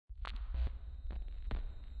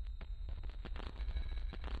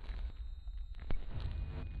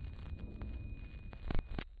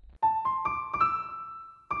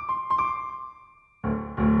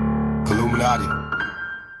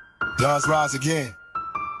Does rise again.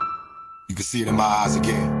 You can see it in my eyes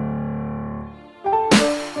again.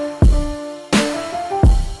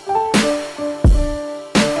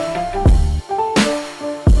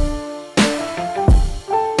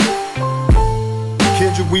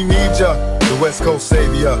 Kendrick, we need ya, the West Coast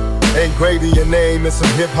savior. Ain't great in your name and some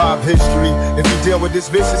hip-hop history. If you deal with this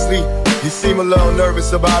viciously, you seem a little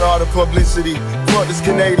nervous about all the publicity. For this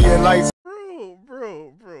Canadian lights.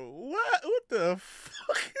 Bro, what the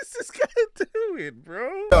fuck is this guy doing,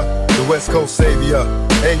 bro? The West Coast savior.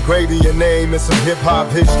 Ain't great in your name and some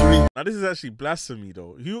hip-hop history. Now this is actually blasphemy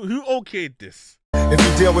though. Who okayed this? If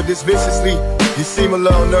you deal with this viciously, you seem a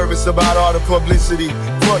little nervous about all the publicity.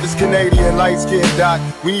 For this Canadian light-skinned doc,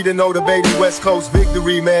 we need to know the baby West Coast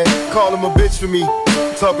victory, man. Call him a bitch for me.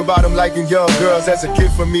 Talk about him liking young girls as a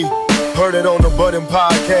kid for me. Heard it on the Buddin'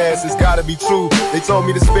 podcast, it's gotta be true. They told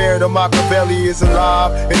me the spirit of Machiavelli is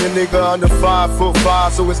alive, and the nigga under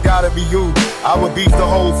 5'5", so it's gotta be you. I would beat the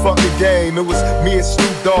whole fucking game. It was me and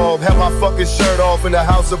Snoop Dogg, had my fucking shirt off in the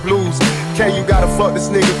House of Blues. K, you gotta fuck this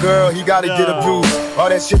nigga, girl, he gotta get abused. All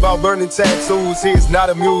that shit about burning tattoos, he is not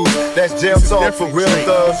amused. That's jail talk for real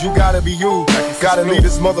thugs, you gotta be you. Gotta leave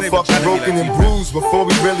this motherfucker broken and bruised before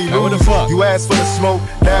we really lose. You asked for the smoke,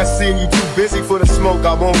 now I seen you too busy for the smoke.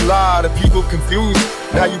 I won't lie, the people confused.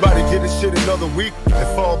 Now you about to get this shit another week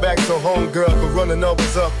and fall back to homegirl, but running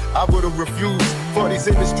numbers up, I would've refused. For these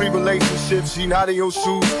industry relationships, she not in your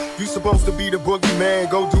shoes. You supposed to be the boogeyman,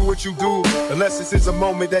 go do what you do. Unless this is a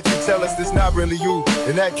moment that you tell us it's not really you.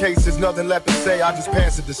 In that case, there's nothing left to say, I just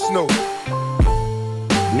pass it to Snoop.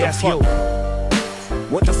 Nephew,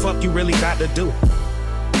 what the fuck you really got to do?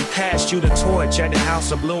 We passed you the torch at the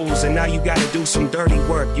House of Blues, and now you gotta do some dirty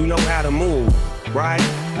work. You know how to move, right?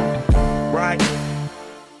 Right?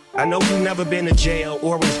 I know you never been to jail,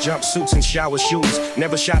 orange jumpsuits and shower shoes.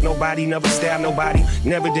 Never shot nobody, never stabbed nobody,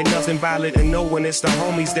 never did nothing violent and no one. It's the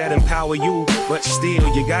homies that empower you, but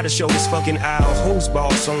still, you gotta show this fucking aisle who's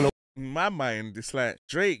boss on the. In my mind, it's like,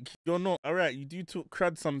 Drake, you're not, alright, you do talk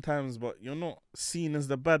crud sometimes, but you're not seen as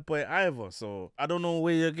the bad boy either. So I don't know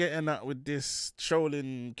where you're getting at with this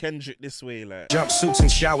trolling Kendrick this way, like. Jumpsuits and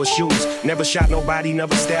shower shoes. Never shot nobody,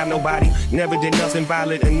 never stabbed nobody, never did nothing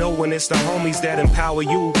violent and no one. It's the homies that empower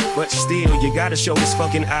you, but still, you gotta show this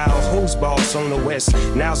fucking aisle who's boss on the West.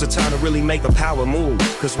 Now's the time to really make a power move,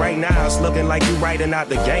 cause right now it's looking like you writing out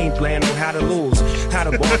the game plan on how to lose, how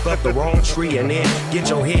to bark up the wrong tree and then get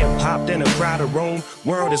your head popped in a crowded room.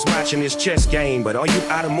 World is watching this chess game, but are you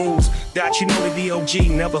out of moves? That you know the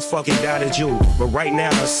DOG never fucking doubted you, but right now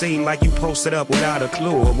it seems like you posted up without a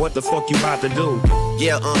clue of what the fuck you about to do.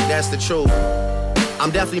 Yeah, that's the truth. I'm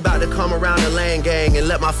definitely about to come around the land gang and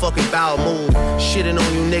let my fucking bow move. Shitting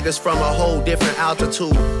on you niggas from a whole different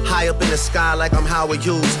altitude. High up in the sky like I'm Howard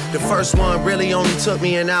Hughes. The first one really only took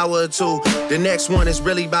me an hour or two. The next one is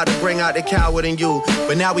really about to bring out the coward in you.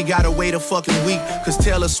 But now we gotta wait a fucking week, cause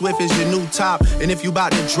Taylor Swift is your new top. And if you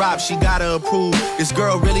about to drop, she gotta approve. This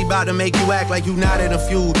girl really about to make you act like you not in a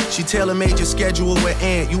feud. She tailor-made your schedule with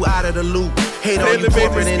Ant, you out of the loop. Hate all you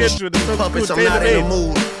corporate industry puppets, I'm not in the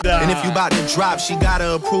mood. And if you about to drop, she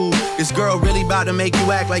gotta approve. This girl really about to make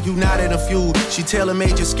you act like you not in a feud. She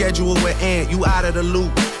tailor-made your schedule with Ant, you out of the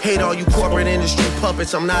loop. Hate all you corporate industry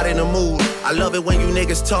puppets, I'm not in the mood. I love it when you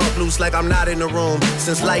niggas talk loose like I'm not in the room.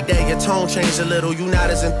 Since like that, your tone changed a little, you not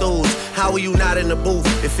as enthused. How are you not in the booth?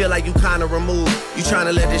 It feel like you kinda removed. You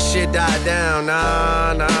tryna let this shit die down.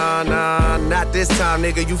 Nah, not this time,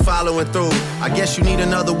 nigga, you following through. I guess you need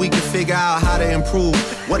another week to figure out how to improve.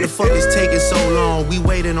 What the fuck is taking so long? We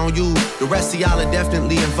waiting on you. The rest of y'all are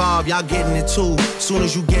definitely involved, y'all getting it too. Soon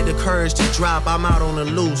as you get the courage to drop, I'm out on the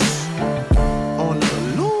loose. On the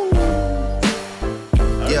loose.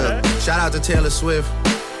 Yeah, shout out to Taylor Swift.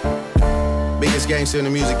 Biggest gangster in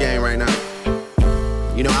the music game right now.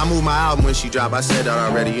 You know, I moved my album when she dropped, I said that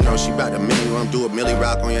already. You know, she about to do a Millie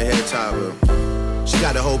Rock on your head top. She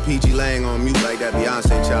got the whole PG Lang on mute like that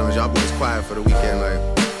Beyonce challenge. Y'all boys quiet for the weekend, like.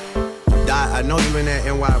 I know you in that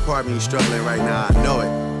NY apartment, you struggling right now, I know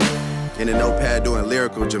it. In a notepad doing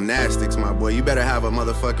lyrical gymnastics, my boy. You better have a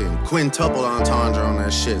motherfucking quintuple entendre on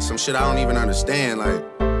that shit. Some shit I don't even understand, like.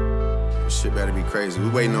 This shit better be crazy. We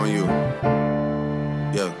waiting on you.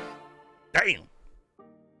 Yeah. Damn.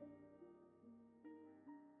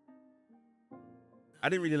 I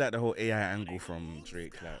didn't really like the whole AI angle from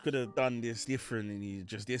Drake. Like, could have done this different, and you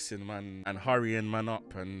just dissing man and hurrying man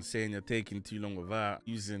up and saying you're taking too long without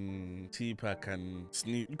using Tupac and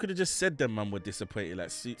Snoop. You could have just said them man were disappointed,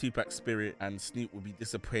 like Tupac Spirit and Snoop would be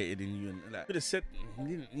disappointed in you, and like could have said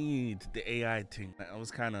you didn't need the AI thing. Like, I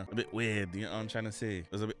was kind of a bit weird, you know what I'm trying to say?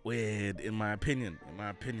 It was a bit weird in my opinion.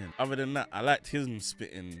 Other than that, I liked him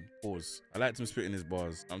spitting bars. I liked him spitting his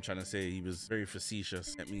bars. I'm trying to say he was very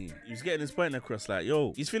facetious at me. He was getting his point across, like,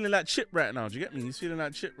 yo, he's feeling like Chip right now. Do you get me? He's feeling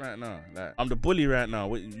like Chip right now. Like, I'm the bully right now.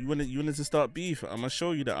 What, you wanted to start beef? I'm gonna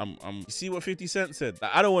show you that I'm you see what 50 Cent said?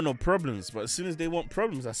 Like, I don't want no problems, but as soon as they want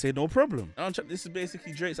problems, I say no problem. This is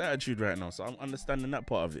basically Drake's attitude right now, so I'm understanding that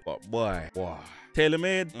part of it. But boy,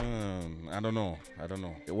 tailor-made, I don't know.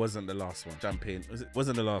 It wasn't the last one. Champagne,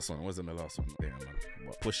 wasn't the last one. Damn, man.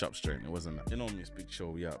 But push-up strength, it wasn't that. You know me, it's Big Show.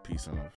 We out. Peace and love.